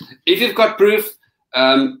 right? If you've got proof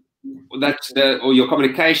or your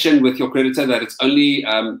communication with your creditor that it's only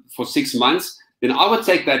for 6 months, then I would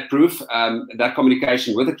take that proof, that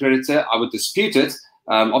communication with the creditor, I would dispute it.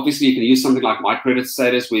 Obviously, you can use something like My Credit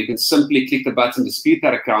Status, where you can simply click the button, dispute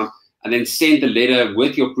that account, and then send the letter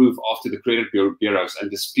with your proof off to the credit bureaus and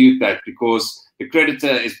dispute that, because the creditor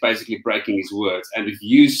is basically breaking his words. And if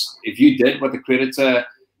you did what the creditor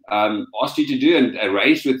asked you to do and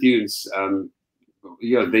arranged with you,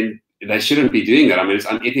 then they shouldn't be doing that. I mean, it's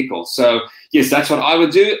unethical. So yes, that's what I would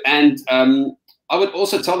do. And I would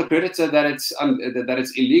also tell the creditor that it's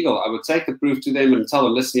illegal. I would take the proof to them and tell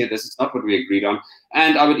them, listen here, this is not what we agreed on.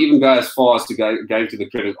 And I would even go as far as to go to the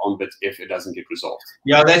credit ombudsman if it doesn't get resolved.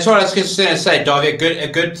 Yeah, that's what I was going to say, Davi.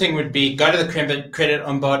 A good thing would be go to the credit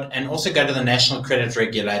ombudsman and also go to the National Credit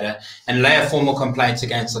Regulator and lay a formal complaint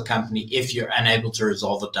against the company if you're unable to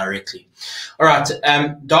resolve it directly. All right,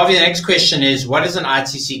 Davi, the next question is, what is an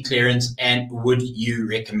ITC clearance and would you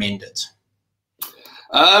recommend it?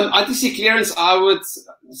 ITC clearance, I would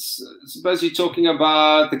suppose you're talking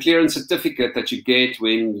about the clearance certificate that you get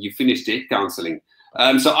when you finish debt counseling.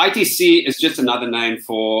 So ITC is just another name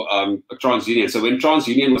for TransUnion. So when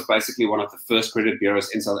TransUnion was basically one of the first credit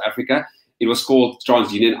bureaus in South Africa, it was called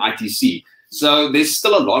TransUnion ITC. So there's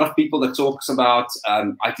still a lot of people that talks about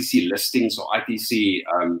ITC listings or ITC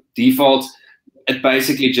default. It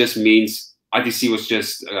basically just means ITC was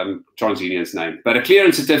just TransUnion's name. But a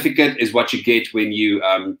clearance certificate is what you get when you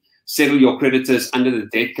settle your creditors under the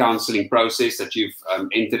debt counseling process that you've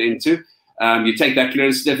entered into. You take that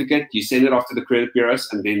clearance certificate, you send it off to the credit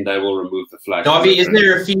bureaus, and then they will remove the flag. Davy, is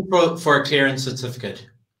there a fee for a clearance certificate?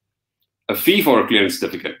 A fee for a clearance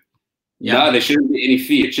certificate? Yeah. No, there shouldn't be any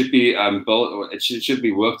fee. It should be it should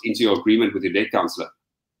be worked into your agreement with your debt counselor.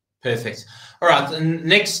 Perfect. All right. And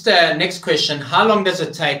next question: how long does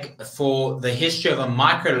it take for the history of a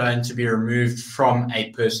microloan to be removed from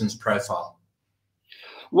a person's profile?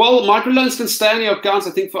 Well, microloans can stay on your accounts,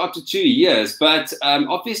 I think, for up to 2 years. But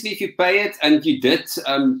obviously, if you pay it and you did,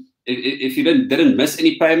 if you didn't miss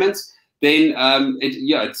any payments, then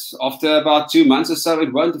it's after about 2 months or so,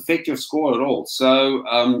 it won't affect your score at all. So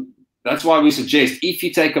that's why we suggest, if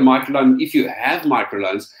you take a microloan, if you have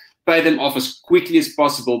microloans, pay them off as quickly as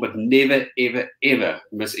possible, but never, ever, ever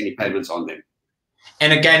miss any payments on them.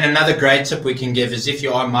 And again, another great tip we can give is if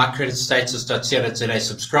you are a mycreditstatus.co.za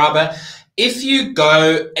subscriber, if you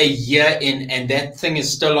go a year in and that thing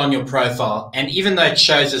is still on your profile, and even though it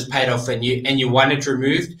shows as paid off and you want it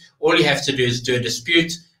removed, all you have to do is do a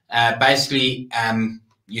dispute. Basically,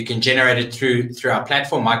 you can generate it through our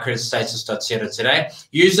platform, mycreditstatus.co.za.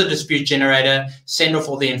 Use the dispute generator, send off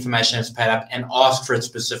all the information that's paid up, and ask for it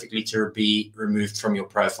specifically to be removed from your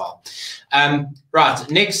profile. Right,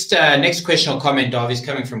 next question or comment, Davy, is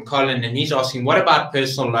coming from Colin, and he's asking, what about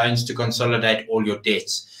personal loans to consolidate all your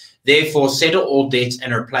debts? Therefore, settle all debts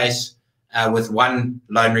and replace with one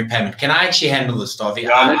loan repayment. Can I actually handle this, Davy?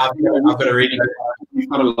 Yeah, I've got a really good... You've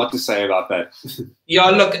got a lot to say about that. Yeah,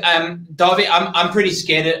 look, Davy, I'm pretty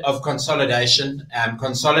scared of consolidation.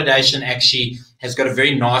 Consolidation actually has got a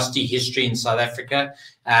very nasty history in South Africa.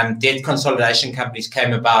 Debt consolidation companies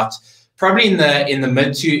came about probably in the mid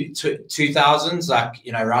 2000s, like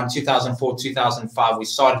around 2004, 2005. We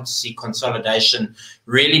started to see consolidation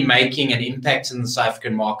really making an impact in the South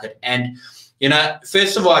African market. And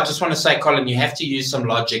first of all, I just want to say, Colin, you have to use some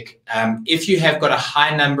logic. If you have got a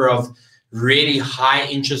high number of really high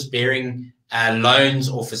interest bearing loans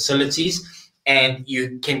or facilities, and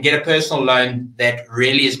you can get a personal loan that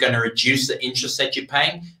really is going to reduce the interest that you're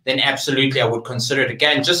paying, then absolutely I would consider it.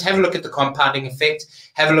 Again, just have a look at the compounding effect,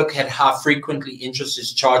 have a look at how frequently interest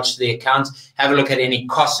is charged to the account, have a look at any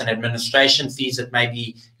costs and administration fees that may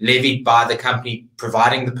be levied by the company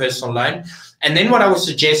providing the personal loan. And then what I would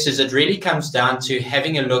suggest is it really comes down to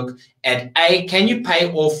having a look at, can you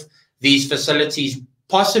pay off these facilities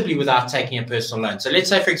possibly without taking a personal loan? So let's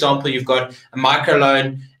say, for example, you've got a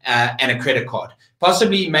microloan and a credit card.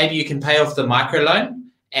 Possibly, maybe you can pay off the microloan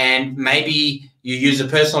and maybe you use a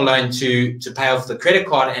personal loan to pay off the credit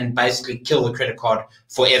card and basically kill the credit card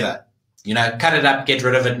forever. Cut it up, get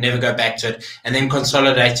rid of it, never go back to it, and then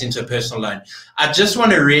consolidate into a personal loan. I just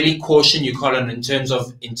want to really caution you, Colin, in terms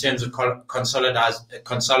of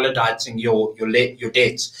consolidating your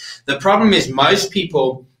debts. The problem is most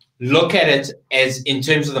people look at it as in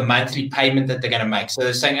terms of the monthly payment that they're going to make. So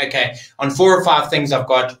they're saying, okay, on 4 or 5 things, I've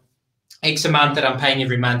got X amount that I'm paying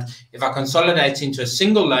every month. If I consolidate into a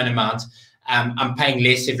single loan amount, I'm paying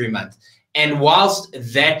less every month. And whilst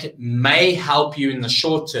that may help you in the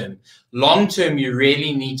short term, long term, you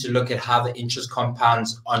really need to look at how the interest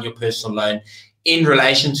compounds on your personal loan in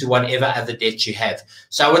relation to whatever other debt you have.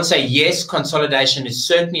 So I would say, yes, consolidation is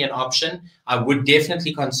certainly an option. I would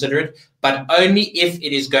definitely consider it, but only if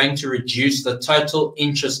it is going to reduce the total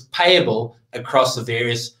interest payable across the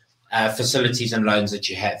various facilities and loans that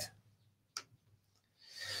you have.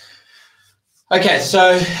 Okay,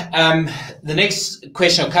 so the next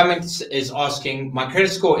question or comment is asking, my credit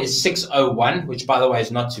score is 601, which by the way is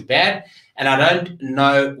not too bad. And I don't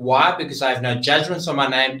know why, because I have no judgments on my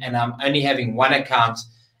name and I'm only having one account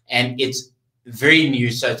and it's very new,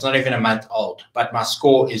 so it's not even a month old, but my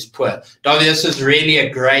score is poor. Davy, this is really a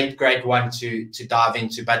great one to dive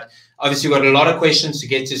into, but obviously we've got a lot of questions to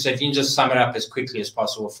get to, so if you can just sum it up as quickly as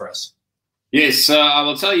possible for us. Yes, I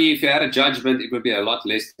will tell you, if you had a judgment, it would be a lot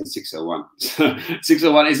less than 601.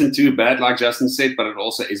 601 isn't too bad, like Justin said, but it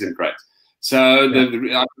also isn't great. So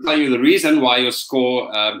I'll tell you the reason why your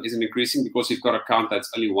score isn't increasing, because you've got an account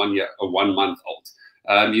that's only 1 year or 1 month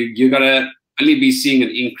old. You're going to only be seeing an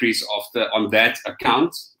increase on that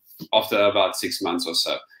account after about 6 months or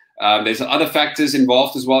so. There's other factors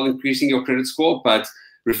involved as well, increasing your credit score, but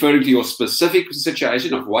referring to your specific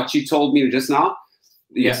situation of what you told me just now,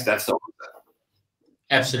 yes, that's the answer.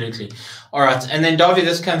 Absolutely. All right. And then, Davy,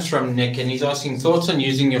 this comes from Nick, and he's asking thoughts on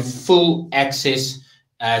using your full access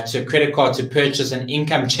to a credit card to purchase an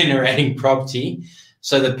income-generating property,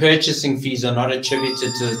 so the purchasing fees are not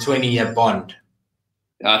attributed to the 20-year bond.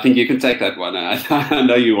 I think you can take that one. I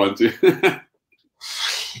know you want to.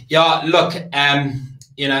 Yeah, look,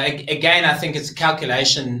 you know, again, I think it's a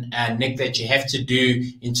calculation, Nick, that you have to do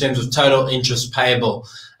in terms of total interest payable.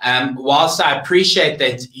 Whilst I appreciate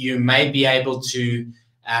that you may be able to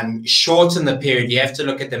shorten the period, you have to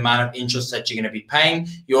look at the amount of interest that you're going to be paying.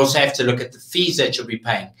 You also have to look at the fees that you'll be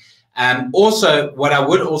paying. Also, what I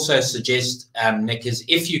would also suggest, Nick, is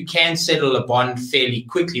if you can settle a bond fairly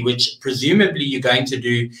quickly, which presumably you're going to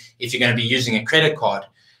do if you're going to be using a credit card,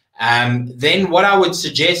 then what I would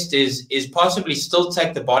suggest is possibly still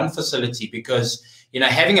take the bond facility, because, you know,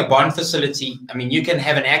 having a bond facility, I mean, you can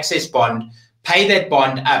have an access bond, pay that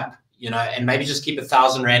bond up, you know, and maybe just keep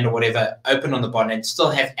 1,000 Rand or whatever open on the bond and still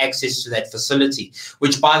have access to that facility,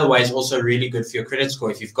 which, by the way, is also really good for your credit score.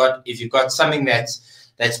 If you've got something that's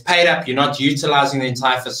paid up, you're not utilizing the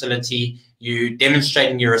entire facility, you're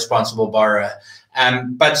demonstrating you're a responsible borrower.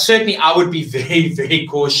 But certainly I would be very, very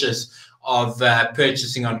cautious of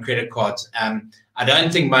purchasing on credit cards. I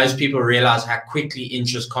don't think most people realize how quickly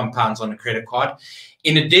interest compounds on a credit card.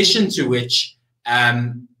 In addition to which,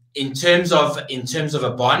 in terms of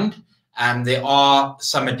a bond, there are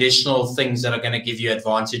some additional things that are going to give you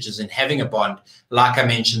advantages in having a bond, like I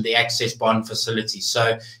mentioned, the access bond facility.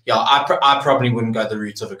 So yeah, I probably wouldn't go the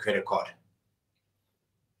route of a credit card.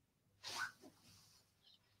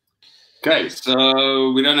 Okay,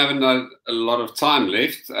 so we don't have a lot of time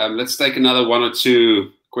left. Let's take another one or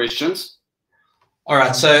two questions. All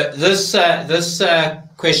right, so this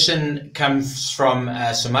question comes from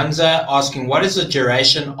Sumanza, asking, what is the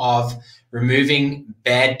duration of removing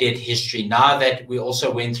bad debt history now that we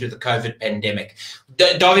also went through the COVID pandemic?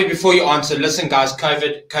 Davi, before you answer, listen, guys,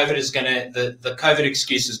 COVID is the COVID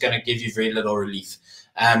excuse is going to give you very little relief.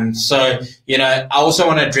 So, you know, I also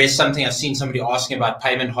want to address something. I've seen somebody asking about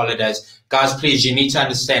payment holidays. Guys, please, you need to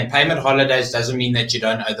understand, payment holidays doesn't mean that you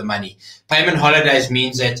don't owe the money. Payment holidays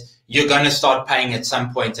means that you're going to start paying at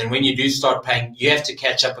some point. And when you do start paying, you have to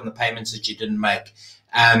catch up on the payments that you didn't make.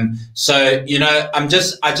 So, you know, I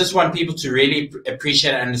just want people to really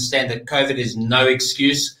appreciate and understand that COVID is no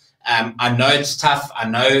excuse. I know it's tough. I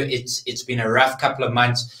know it's been a rough couple of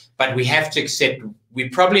months, but we have to accept we're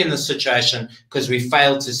probably in this situation because we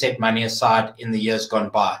failed to set money aside in the years gone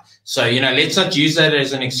by. So, you know, let's not use that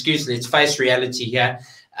as an excuse. Let's face reality here.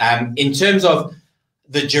 In terms of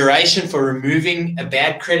the duration for removing a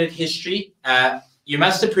bad credit history, you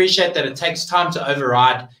must appreciate that it takes time to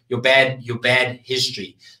override your bad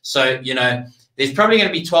history. So, you know, there's probably going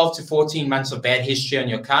to be 12 to 14 months of bad history on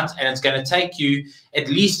your account, and it's going to take you at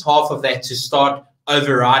least half of that to start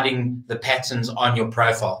overriding the patterns on your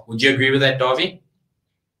profile. Would you agree with that, Davi?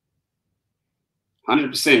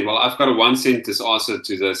 100%. Well, I've got a one-sentence answer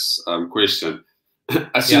to this question.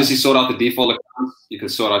 As soon as you sort out the default account, you can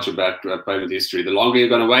sort out your bad payment history. The longer you're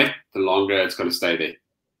going to wait, the longer it's going to stay there.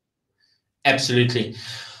 Absolutely.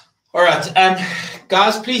 All right,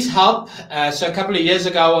 guys, please help. So a couple of years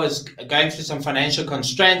ago, I was going through some financial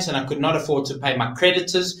constraints and I could not afford to pay my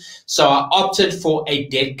creditors. So I opted for a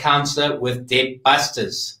debt counselor with Debt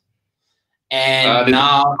Busters. And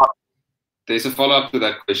now there's a follow-up to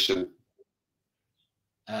that question.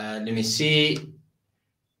 Let me see.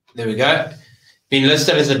 There we go. Been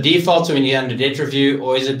listed as a defaulter when you're under debt review,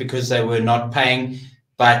 or is it because they were not paying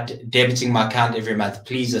but debiting my account every month?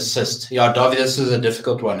 Please assist. Yeah, Davi, this is a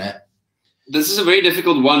difficult one, eh? This is a very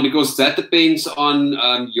difficult one because that depends on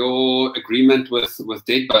your agreement with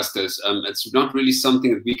Debt Busters. It's not really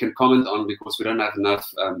something that we can comment on because we don't have enough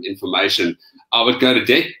information. I would go to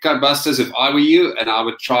Debt Busters if I were you, and I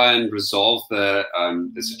would try and resolve the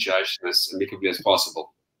situation as amicably as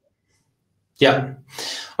possible. Yeah.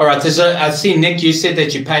 All right. I see, Nick, you said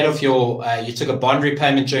that you paid off you took a bond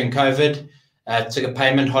repayment during COVID, took a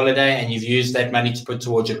payment holiday, and you've used that money to put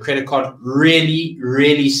towards your credit card. Really,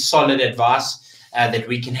 really solid advice that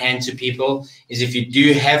we can hand to people is if you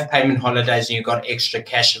do have payment holidays and you've got extra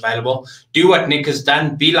cash available, do what Nick has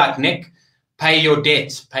done. Be like Nick. Pay your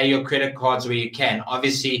debts, pay your credit cards where you can.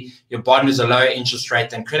 Obviously, your bond is a lower interest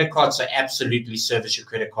rate than credit cards, so absolutely service your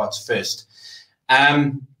credit cards first.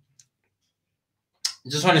 I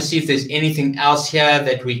just want to see if there's anything else here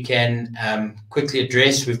that we can quickly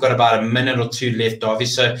address. We've got about a minute or two left, Davi.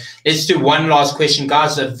 So let's do one last question.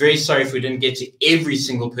 Guys, I'm very sorry if we didn't get to every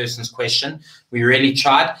single person's question. We really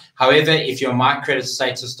tried. However, if you're a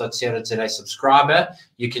mycreditstatus.co.za subscriber,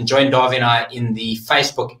 you can join Davi and I in the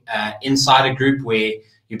Facebook insider group where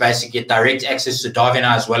you basically get direct access to Davi and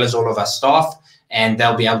I as well as all of our staff. and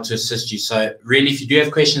they'll be able to assist you. So really, if you do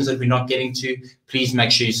have questions that we're not getting to, please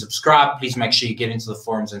make sure you subscribe. Please make sure you get into the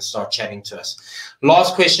forums and start chatting to us.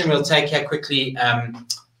 Last question we'll take here quickly,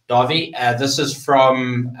 Davi. This is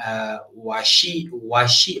from Washila.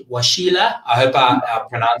 I hope I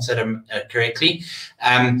pronounced it correctly.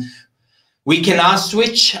 We can now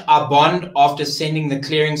switch our bond after sending the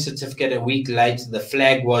clearing certificate a week later. The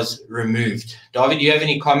flag was removed. Davi, do you have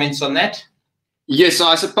any comments on that? Yes, so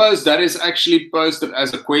I suppose that is actually posted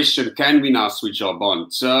as a question. Can we now switch our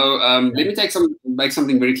bond? So let me make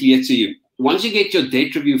something very clear to you. Once you get your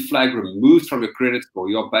debt review flag removed from your credit score,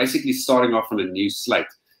 you're basically starting off on a new slate.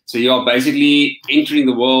 So you're basically entering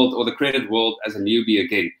the world or the credit world as a newbie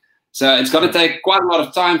again. So it's going to take quite a lot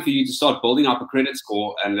of time for you to start building up a credit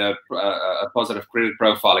score and a positive credit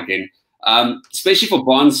profile again, especially for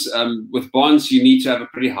bonds. With bonds, you need to have a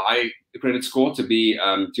pretty high credit score to be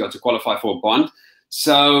to qualify for a bond.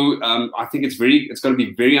 So I think it's going to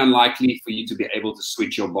be very unlikely for you to be able to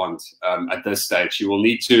switch your bond at this stage. You will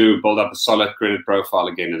need to build up a solid credit profile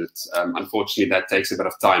again, and it's, unfortunately that takes a bit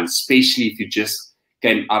of time, especially if you just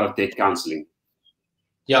came out of debt counseling.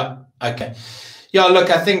 Yeah. Okay. Yeah, look,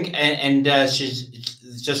 I think, and she's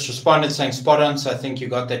just responded saying spot on. So I think you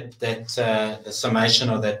got that the summation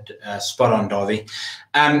or that spot on, Davi.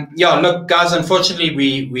 Yeah, look, guys, unfortunately,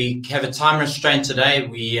 we have a time restraint today.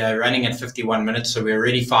 We are running at 51 minutes, so we're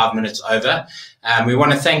already 5 minutes over. We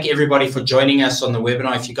want to thank everybody for joining us on the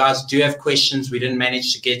webinar. If you guys do have questions, we didn't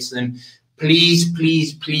manage to get to them, please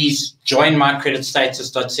join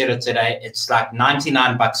mycreditstatus.co today. It's like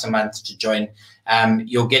 99 bucks a month to join.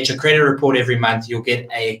 You'll get your credit report every month. You'll get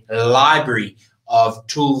a library of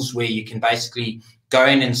tools where you can basically go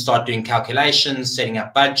in and start doing calculations, setting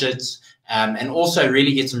up budgets, and also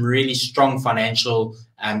really get some really strong financial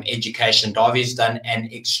education. Davi's done an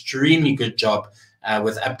extremely good job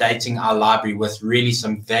with updating our library with really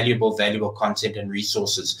some valuable content and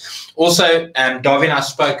resources. Also, Davi and I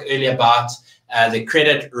spoke earlier about the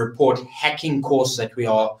credit report hacking course that we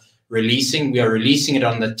are releasing. We are releasing it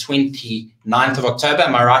on the 29th of October.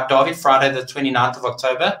 Am I right, Davi? Friday the 29th of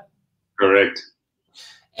October? Correct.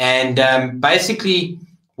 And basically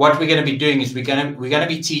what we're going to be doing is we're going to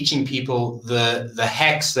be teaching people the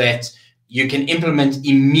hacks that you can implement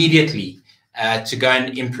immediately to go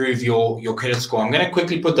and improve your credit score. I'm going to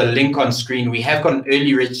quickly put the link on screen. We have got an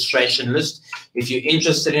early registration list. If you're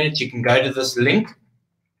interested in it, you can go to this link,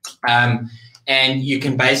 and you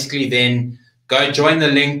can basically then go join the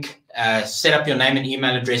link, set up your name and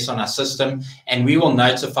email address on our system, and we will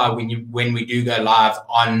notify when we do go live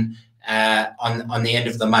on the end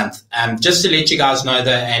of the month. Just to let you guys know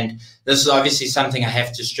though, and this is obviously something I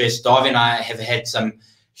have to stress, Davi and I have had some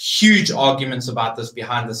huge arguments about this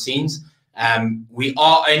behind the scenes. We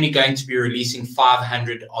are only going to be releasing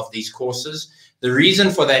 500 of these courses. The reason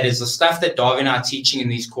for that is the stuff that Davi and I are teaching in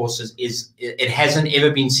these courses it hasn't ever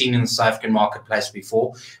been seen in the South African marketplace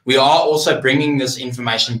before. We are also bringing this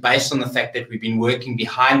information based on the fact that we've been working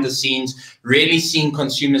behind the scenes, really seeing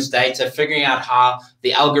consumers' data, figuring out how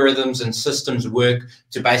the algorithms and systems work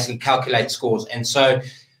to basically calculate scores. And so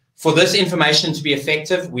for this information to be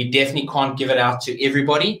effective, we definitely can't give it out to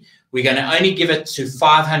everybody. We're going to only give it to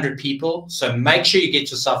 500 people. So make sure you get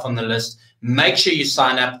yourself on the list. Make sure you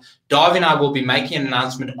sign up. Davi and I will be making an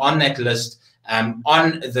announcement on that list on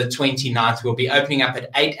the 29th. We'll be opening up at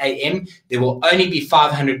 8 a.m. There will only be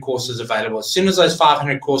 500 courses available. As soon as those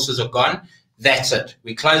 500 courses are gone, that's it.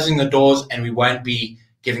 We're closing the doors and we won't be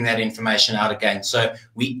giving that information out again. So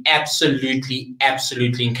we absolutely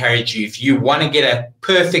encourage you, if you want to get a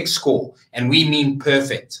perfect score, and we mean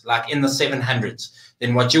perfect, like in the 700s,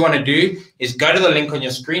 then what you want to do is go to the link on your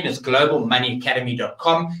screen. It's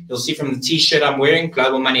globalmoneyacademy.com. You'll see from the t-shirt I'm wearing,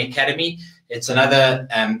 Global Money Academy. It's another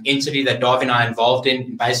entity that Davi and I are involved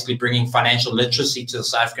in basically bringing financial literacy to the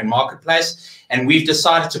South African marketplace. And we've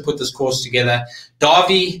decided to put this course together.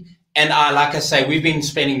 Davi and I, like I say, we've been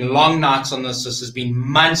spending long nights on this. This has been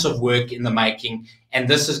months of work in the making. And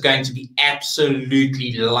this is going to be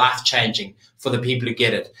absolutely life-changing for the people who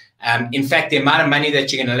get it. In fact, the amount of money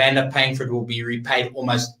that you're going to land up paying for it will be repaid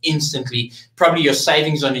almost instantly. Probably your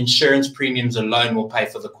savings on insurance premiums alone will pay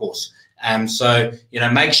for the course. So,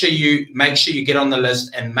 make sure you get on the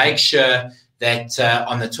list, and make sure that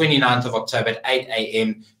on the 29th of October at 8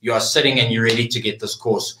 a.m. you are sitting and you're ready to get this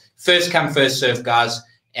course. First come, first serve, guys.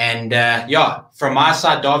 And yeah, from my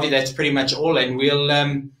side, Davi, that's pretty much all. And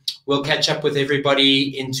we'll catch up with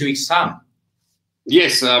everybody in 2 weeks' time.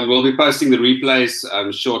 Yes, we'll be posting the replays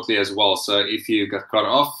shortly as well. So if you got cut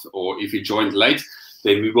off or if you joined late,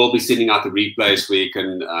 then we will be sending out the replays where you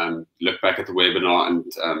can look back at the webinar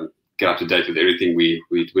and get up to date with everything we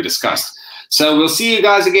discussed. So we'll see you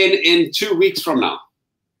guys again in 2 weeks from now.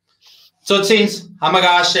 Tot ziens.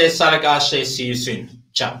 Hamagashe, Salagashe. See you soon.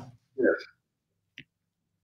 Ciao.